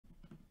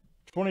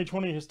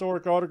2020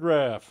 historic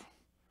autograph.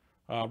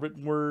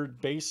 Written word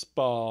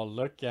baseball.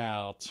 Look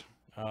out.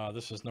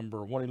 This is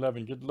number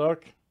 111. Good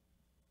luck.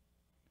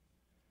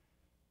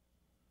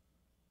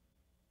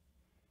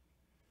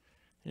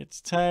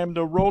 It's time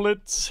to roll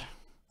it.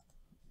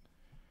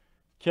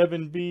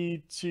 Kevin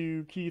B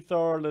to Keith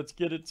R. Let's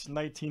get it.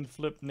 19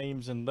 flip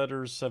names and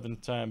letters, 7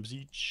 times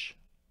each.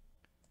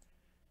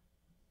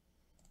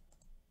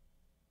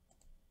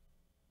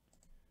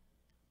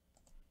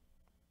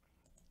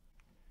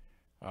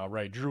 All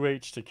right, Drew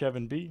H to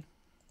Kevin B.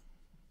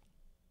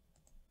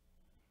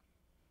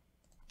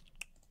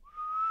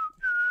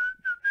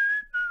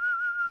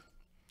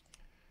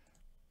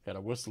 Gotta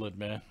whistle it,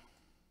 man.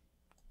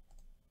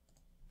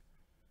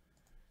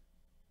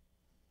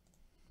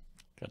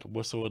 Gotta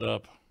whistle it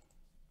up.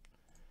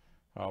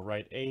 All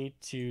right, A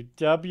to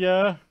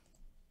W.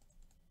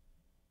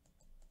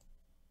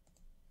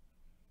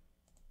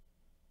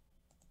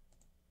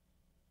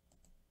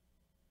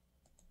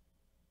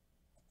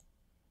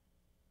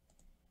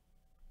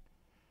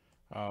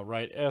 All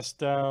right, S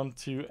down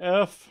to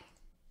F.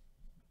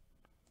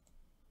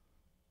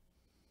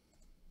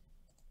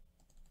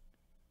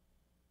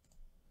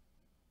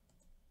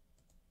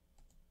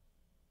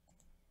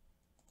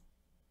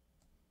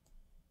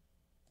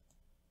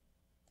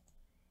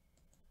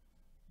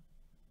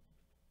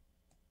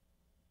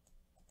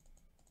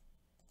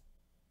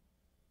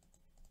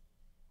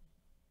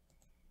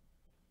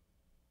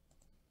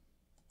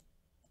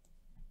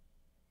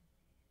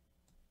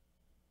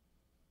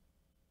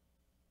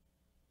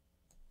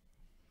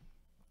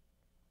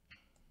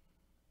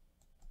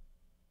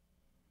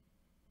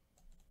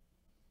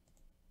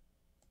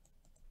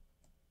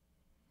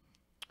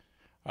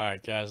 All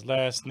right, guys,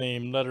 last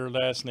name, letter,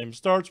 last name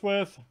starts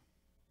with.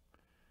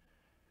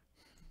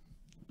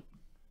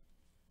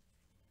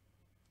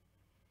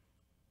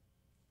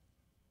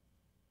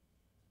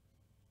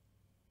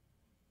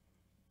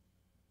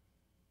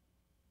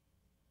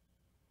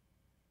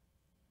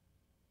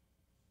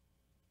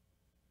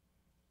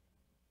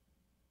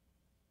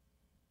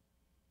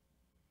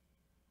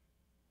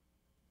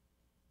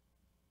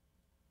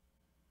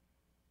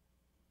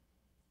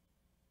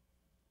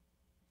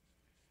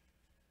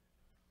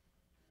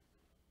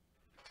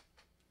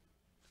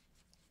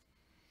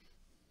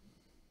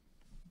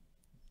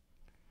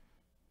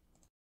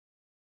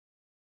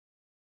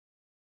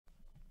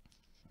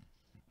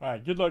 All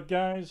right, good luck,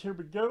 guys. Here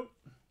we go.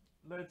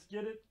 Let's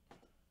get it.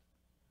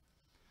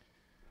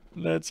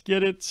 Let's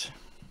get it.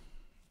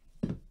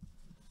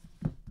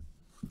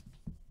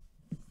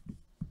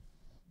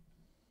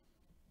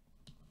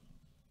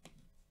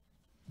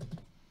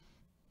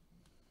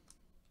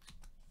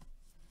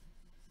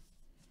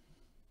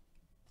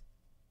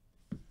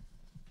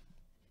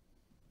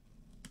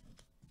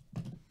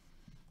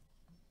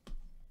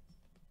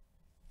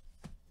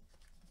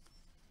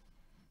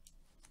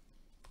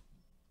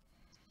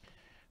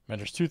 Man,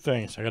 there's two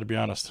things. I got to be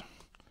honest.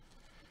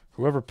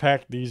 Whoever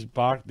packed these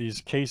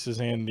cases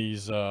and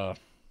these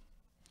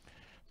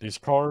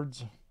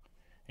cards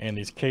and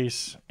these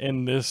case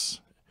in this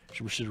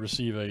should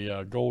receive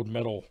a gold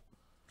medal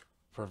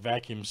for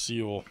vacuum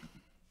seal.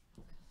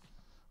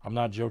 I'm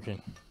not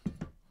joking.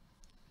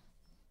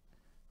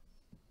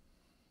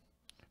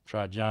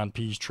 Try John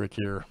P's trick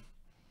here.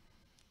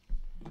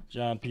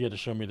 John P had to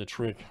show me the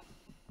trick.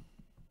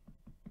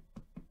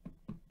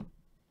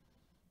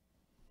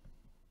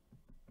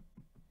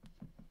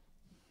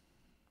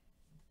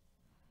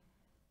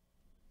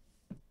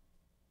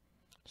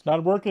 It's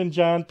not working,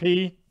 John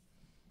P.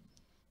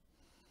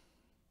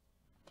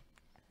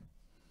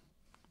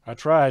 I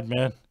tried,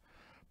 man.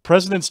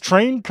 President's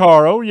train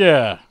car. Oh,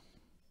 yeah.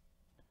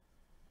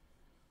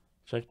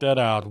 Check that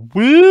out.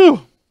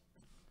 Woo!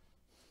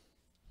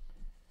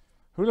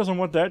 Who doesn't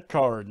want that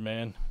card,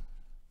 man?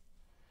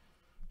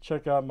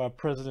 Check out my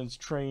President's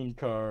train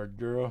card,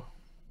 girl.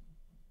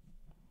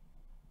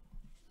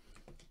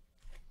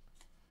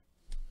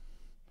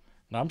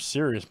 Now, I'm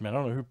serious, man. I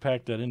don't know who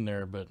packed that in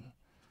there, but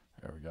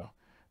there we go.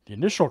 The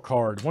initial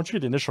card, once you get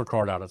the initial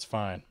card out, it's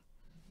fine.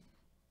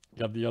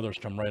 You have the others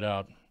come right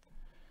out.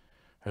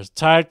 There's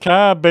Ty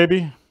Cobb,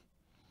 baby.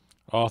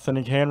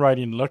 Authentic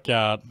handwriting. Look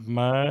out.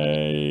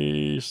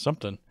 My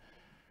something.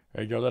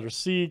 There you go. Letter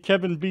C.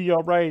 Kevin B.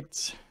 All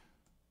right.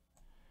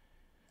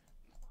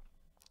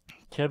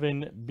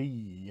 Kevin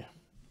B.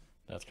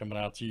 That's coming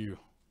out to you.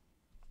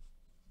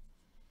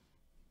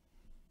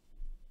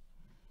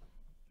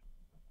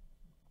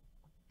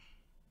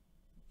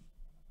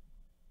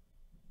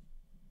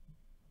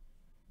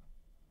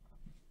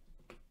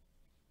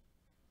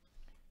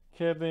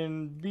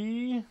 Kevin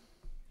B.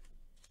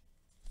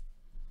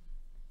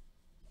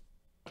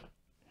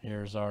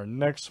 Here's our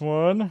next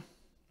one.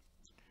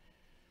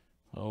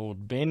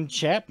 Old Ben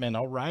Chapman.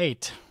 All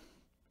right.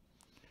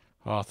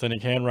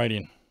 Authentic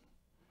handwriting.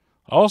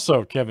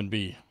 Also Kevin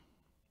B.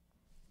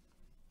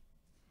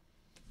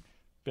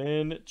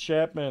 Ben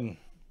Chapman.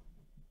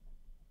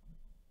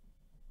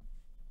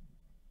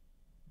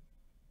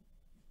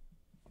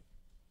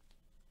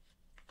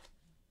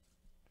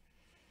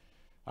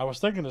 I was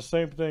thinking the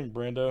same thing,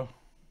 Brando.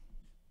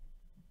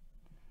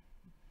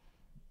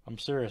 I'm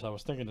serious. I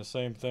was thinking the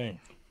same thing.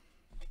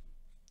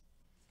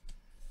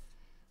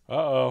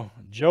 Uh-oh.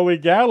 Joey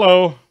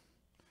Gallo.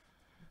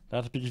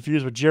 Not to be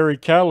confused with Jerry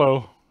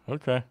Callow.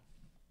 Okay.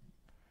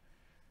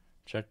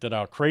 Check that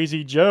out.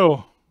 Crazy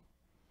Joe.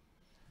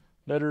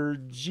 Letter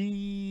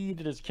G.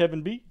 That is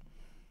Kevin B.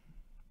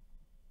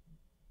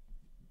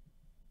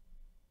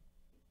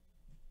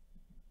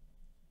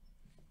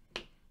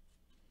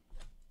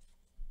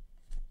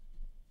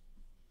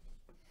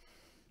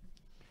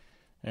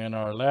 And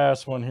our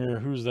last one here.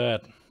 Who's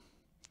that?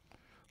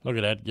 Look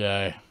at that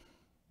guy.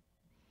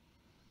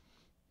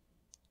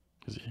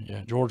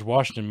 Yeah, George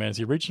Washington, man. Is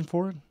he reaching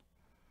for it?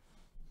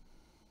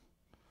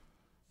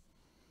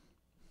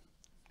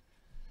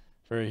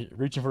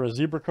 Reaching for a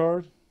zebra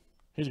card?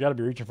 He's got to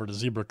be reaching for the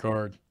zebra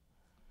card.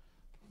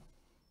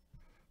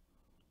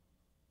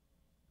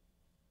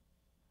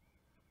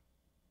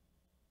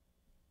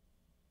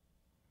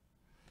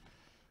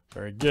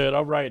 Very good.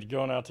 All right,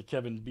 going out to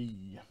Kevin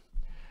B.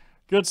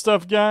 Good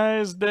stuff,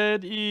 guys.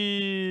 That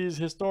is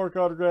historic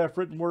autograph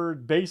written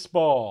word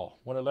baseball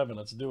 111.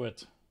 Let's do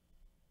it.